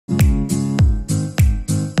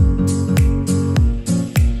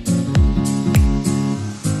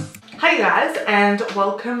guys, and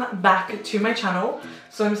welcome back to my channel.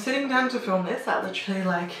 So I'm sitting down to film this at literally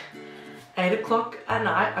like 8 o'clock at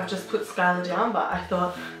night. I've just put Skylar down, but I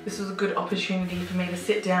thought this was a good opportunity for me to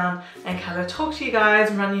sit down and kind of talk to you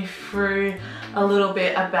guys, run you through a little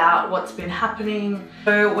bit about what's been happening.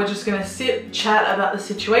 So we're just gonna sit, chat about the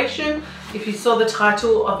situation. If you saw the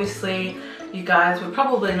title, obviously you guys would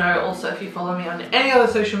probably know, also if you follow me on any other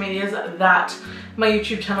social medias, that my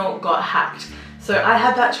YouTube channel got hacked. So I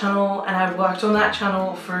had that channel and I worked on that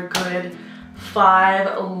channel for a good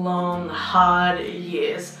 5 long, hard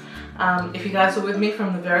years. If you guys were with me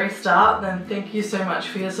from the very start, then thank you so much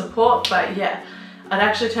for your support. But yeah, it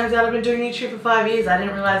actually turns out I've been doing YouTube for 5 years. I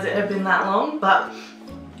didn't realize it had been that long, but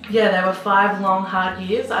yeah, there were 5 long, hard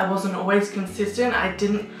years. I wasn't always consistent. I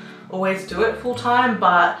didn't always do it full time,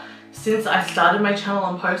 but since I started my channel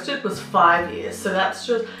and posted was 5 years. So that's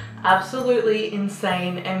just absolutely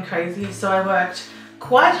insane and crazy. So I worked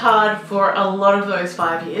quite hard for a lot of those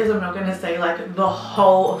 5 years. I'm not going to say like the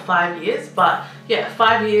whole 5 years, but yeah,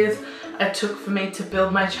 5 years it took for me to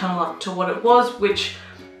build my channel up to what it was, which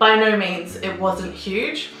by no means it wasn't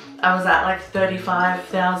huge. I was at like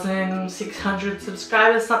 35,600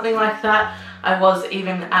 subscribers, something like that. I was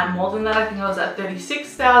even at more than that. I think I was at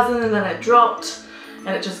 36,000 and then it dropped and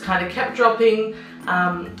it just kind of kept dropping.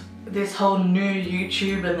 This whole new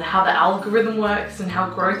YouTube and how the algorithm works and how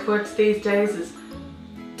growth works these days is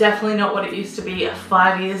definitely not what it used to be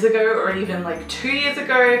 5 years ago or even like 2 years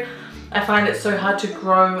ago. I find it so hard to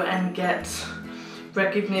grow and get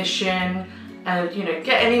recognition and, you know,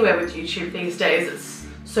 get anywhere with YouTube these days. It's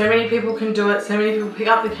so many people can do it, so many people pick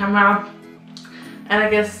up the camera, and I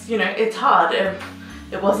guess, you know, it's hard. It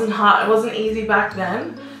wasn't hard, it wasn't easy back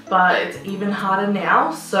then, but it's even harder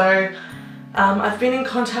now. So I've been in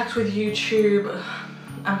contact with YouTube.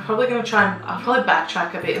 I'm probably going to I'll probably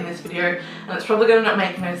backtrack a bit in this video, and it's probably going to not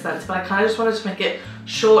make no sense, but I kind of just wanted to make it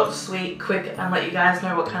short, sweet, quick, and let you guys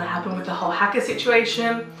know what kind of happened with the whole hacker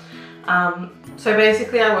situation. So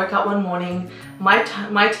basically I woke up one morning, my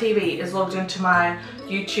TV is logged into my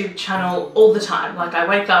YouTube channel all the time. Like I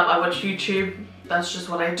wake up, I watch YouTube, that's just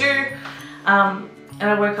what I do. And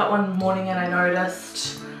I woke up one morning and I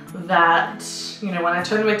noticed that, you know, when I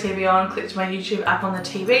turned my TV on, clicked my YouTube app on the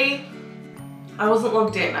TV, I wasn't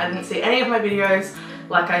logged in. I didn't see any of my videos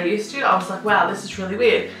like I used to. I was like, wow, this is really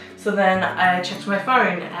weird. So then I checked my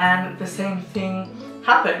phone and the same thing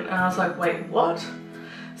happened. And I was like, wait, what?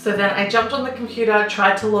 So then I jumped on the computer,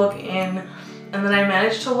 tried to log in, and then I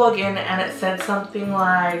managed to log in and it said something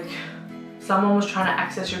like someone was trying to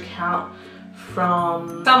access your account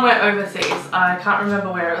from somewhere overseas. I can't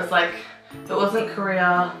remember where. It was like, it wasn't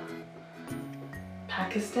Korea,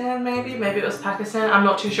 Pakistan maybe it was Pakistan, I'm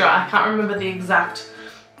not too sure. I can't remember the exact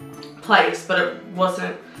place, but it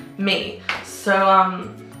wasn't me. So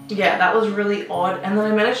yeah, that was really odd. And then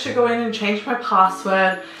I managed to go in and change my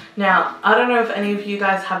password. Now I don't know if any of you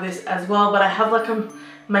guys have this as well, but I have like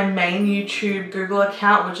my main YouTube Google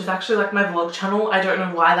account, which is actually like my vlog channel. I don't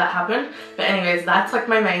know why that happened, but anyways, that's like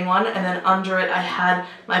my main one. And then under it I had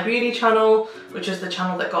my beauty channel, which is the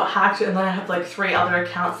channel that got hacked, and then I have like 3 other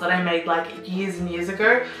accounts that I made like years and years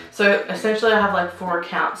ago. So essentially I have like 4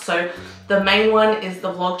 accounts. So the main one is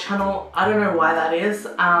the vlog channel. I don't know why that is.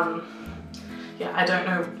 Yeah, I don't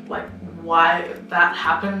know like why that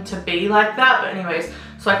happened to be like that, but anyways,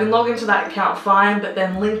 so I can log into that account fine, but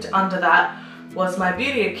then linked under that was my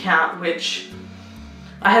beauty account, which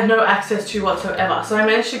I had no access to whatsoever. So I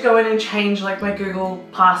managed to go in and change like my Google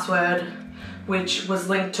password, which was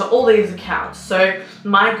linked to all these accounts. So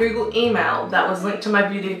my Google email that was linked to my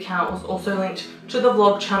beauty account was also linked to the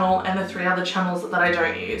vlog channel and the 3 other channels that I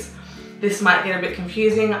don't use. This might get a bit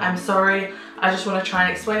confusing, I'm sorry. I just want to try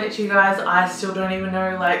and explain it to you guys. I still don't even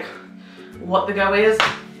know like what the go is.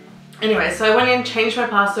 Anyway, so I went in, changed my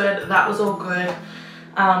password, that was all good.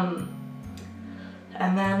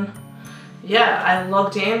 And then, yeah, I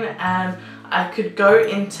logged in and I could go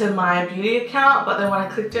into my beauty account, but then when I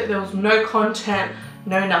clicked it, there was no content,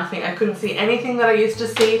 no nothing. I couldn't see anything that I used to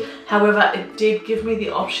see. However, it did give me the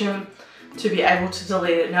option to be able to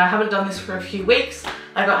delete it. Now, I haven't done this for a few weeks.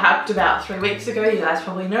 I got hacked about 3 weeks ago. You guys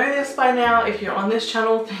probably know this by now. If you're on this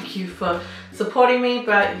channel, thank you for supporting me.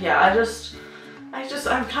 But yeah,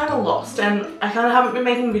 I'm kind of lost, and I kind of haven't been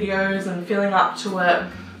making videos and feeling up to it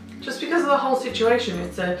just because of the whole situation.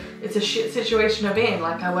 It's a shit situation to be in.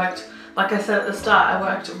 Like I said at the start, I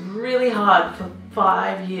worked really hard for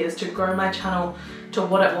 5 years to grow my channel to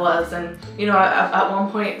what it was, and you know, at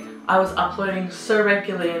one point I was uploading so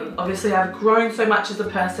regularly, and obviously I've grown so much as a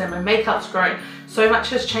person, my makeup's grown, so much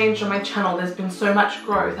has changed on my channel, there's been so much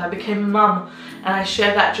growth. I became a mum and I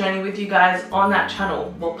shared that journey with you guys on that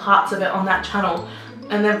channel, well, parts of it on that channel.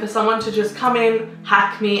 And then for someone to just come in,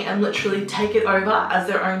 hack me, and literally take it over as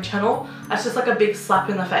their own channel, that's just like a big slap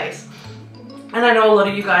in the face. And I know a lot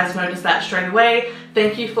of you guys noticed that straight away.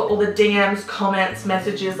 Thank you for all the DMs, comments,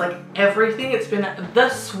 messages, like everything. It's been the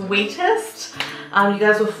sweetest. You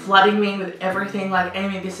guys were flooding me with everything like,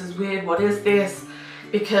 Amy, this is weird, what is this?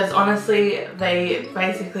 Because honestly, they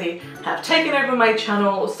basically have taken over my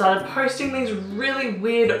channel, started posting these really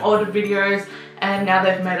weird, odd videos, and now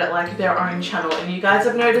they've made it like their own channel. And you guys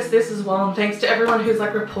have noticed this as well, and thanks to everyone who's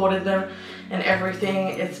like reported them and everything.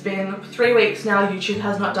 It's been 3 weeks now, YouTube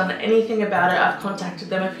has not done anything about it. I've contacted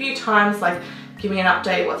them a few times, like, give me an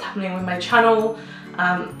update, what's happening with my channel,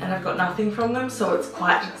 and I've got nothing from them, so it's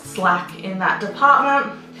quite slack in that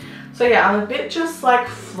department. So yeah, I'm a bit just like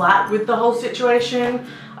flat with the whole situation.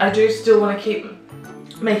 I do still want to keep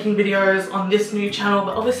making videos on this new channel,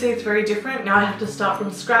 but obviously it's very different. Now I have to start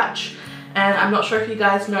from scratch, and I'm not sure if you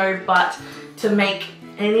guys know, but to make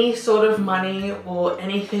any sort of money or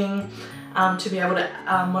anything, to be able to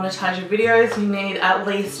monetize your videos, you need at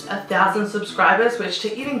least 1,000 subscribers, which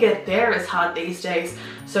to even get there is hard these days.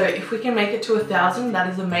 So if we can make it to 1,000, that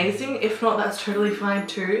is amazing. If not, that's totally fine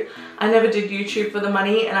too. I never did YouTube for the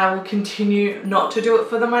money, and I will continue not to do it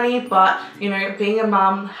for the money, but you know, being a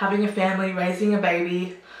mum, having a family, raising a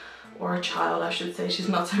baby, or a child I should say, she's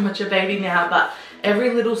not so much a baby now, but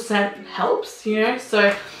every little cent helps, you know.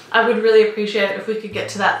 So I would really appreciate it if we could get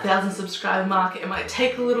to that 1,000 subscriber mark. It might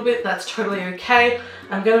take a little bit, that's totally okay.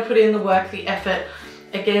 I'm going to put in the work, the effort.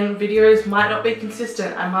 Again, videos might not be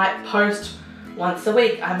consistent. I might post once a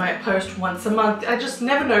week, I might post once a month. I just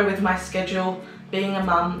never know with my schedule, being a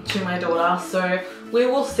mum to my daughter, so we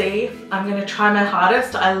will see. I'm going to try my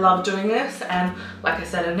hardest. I love doing this, and like I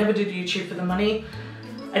said, I never did YouTube for the money.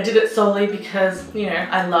 I did it solely because, you know,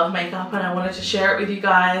 I love makeup and I wanted to share it with you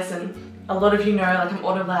guys, and a lot of you know, like, I'm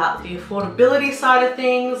all about the affordability side of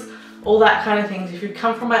things, all that kind of things. If you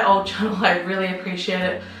come from my old channel, I really appreciate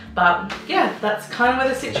it. But yeah, that's kind of where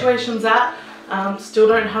the situation's at. Still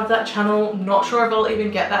don't have that channel, not sure if I'll even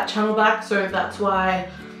get that channel back, so that's why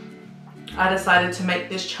I decided to make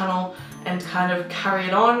this channel and kind of carry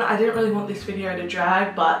it on. I didn't really want this video to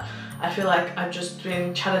drag, but I feel like I've just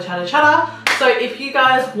been chatter. So if you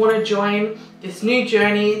guys want to join this new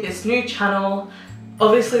journey, this new channel,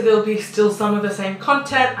 obviously there'll be still some of the same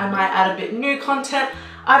content. I might add a bit new content.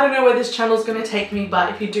 I don't know where this channel is going to take me,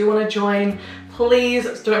 but if you do want to join, please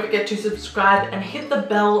don't forget to subscribe and hit the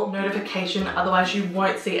bell notification, otherwise you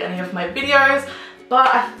won't see any of my videos.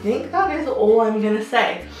 But I think that is all I'm going to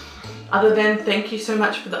say. Other than thank you so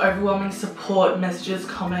much for the overwhelming support, messages,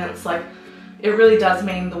 comments. Like, it really does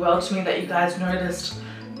mean the world to me that you guys noticed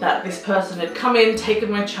that this person had come in,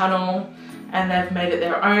 taken my channel, and they've made it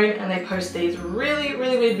their own, and they post these really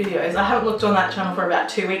weird videos. I haven't looked on that channel for about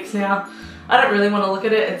 2 weeks now. I don't really want to look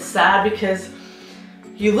at it. It's sad because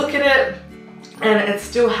you look at it and it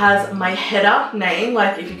still has my header name.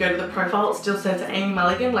 Like, if you go to the profile, it still says Amy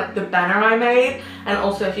Mulligan, like the banner I made. And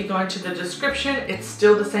also if you go into the description, it's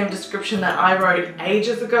still the same description that I wrote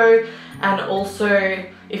ages ago. And also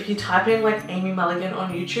if you type in like Amy Mulligan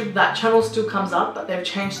on YouTube, that channel still comes up, but they've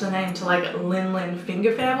changed the name to like Lin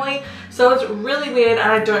Finger Family. So it's really weird,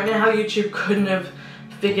 and I don't know how YouTube couldn't have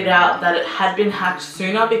figured out that it had been hacked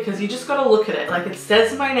sooner, because you just got to look at it. Like, it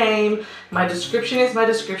says my name, my description is my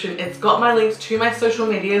description, it's got my links to my social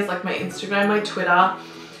medias like my Instagram, my Twitter,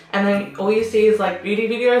 and then all you see is like beauty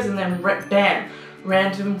videos, and then bam,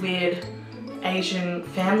 random weird Asian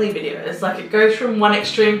family videos. Like, it goes from one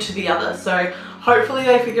extreme to the other. So hopefully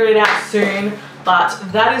they figure it out soon, but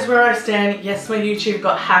that is where I stand. Yes, my YouTube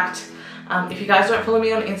got hacked. If you guys don't follow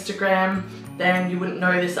me on Instagram, then you wouldn't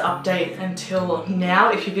know this update until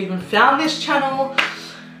now, if you've even found this channel.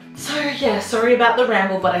 So yeah, sorry about the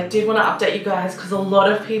ramble, but I did want to update you guys because a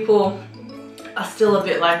lot of people are still a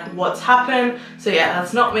bit like, what's happened? So yeah,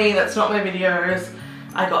 that's not me, that's not my videos.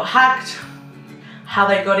 I got hacked. How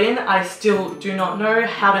they got in, I still do not know.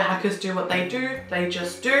 How do hackers do what they do? They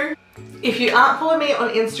just do. If you aren't following me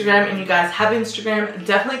on Instagram and you guys have Instagram,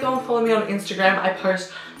 definitely go and follow me on Instagram. I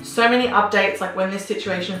post so many updates. Like, when this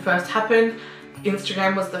situation first happened,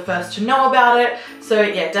 Instagram was the first to know about it. So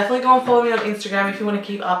yeah, definitely go and follow me on Instagram if you want to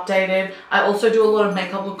keep updated. I also do a lot of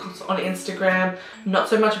makeup looks on Instagram, not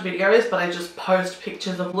so much videos, but I just post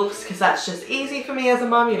pictures of looks because that's just easy for me as a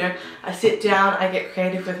mum. You know, I sit down, I get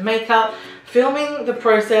creative with makeup. Filming the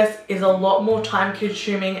process is a lot more time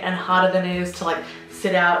consuming and harder than it is to like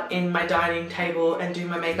sit out in my dining table and do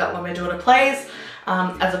my makeup while my daughter plays,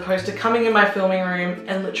 as opposed to coming in my filming room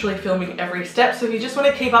and literally filming every step. So if you just want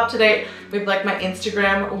to keep up to date with like my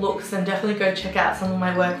Instagram looks, then definitely go check out some of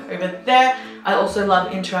my work over there. I also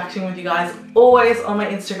love interacting with you guys always on my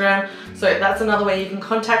Instagram. So that's another way you can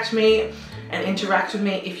contact me and interact with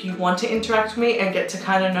me if you want to interact with me and get to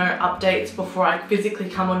kind of know updates before I physically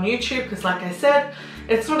come on YouTube, because like I said,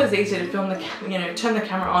 it's not as easy to film the, you know, turn the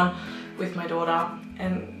camera on with my daughter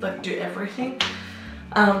and like do everything.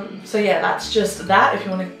 So yeah, that's just that. If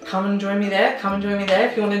you want to come and join me there, come and join me there.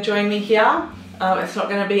 If you want to join me here, it's not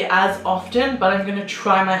going to be as often, but I'm going to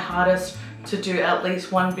try my hardest to do at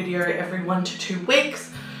least one video every 1 to 2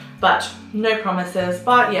 weeks, but no promises.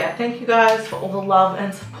 But yeah, thank you guys for all the love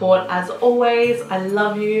and support as always. I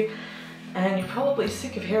love you, and you're probably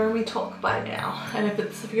sick of hearing me talk by now. And if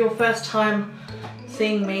it's your first time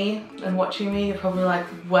seeing me and watching me, you're probably like,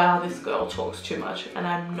 wow, this girl talks too much, and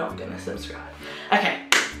I'm not gonna subscribe. Okay,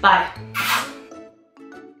 bye.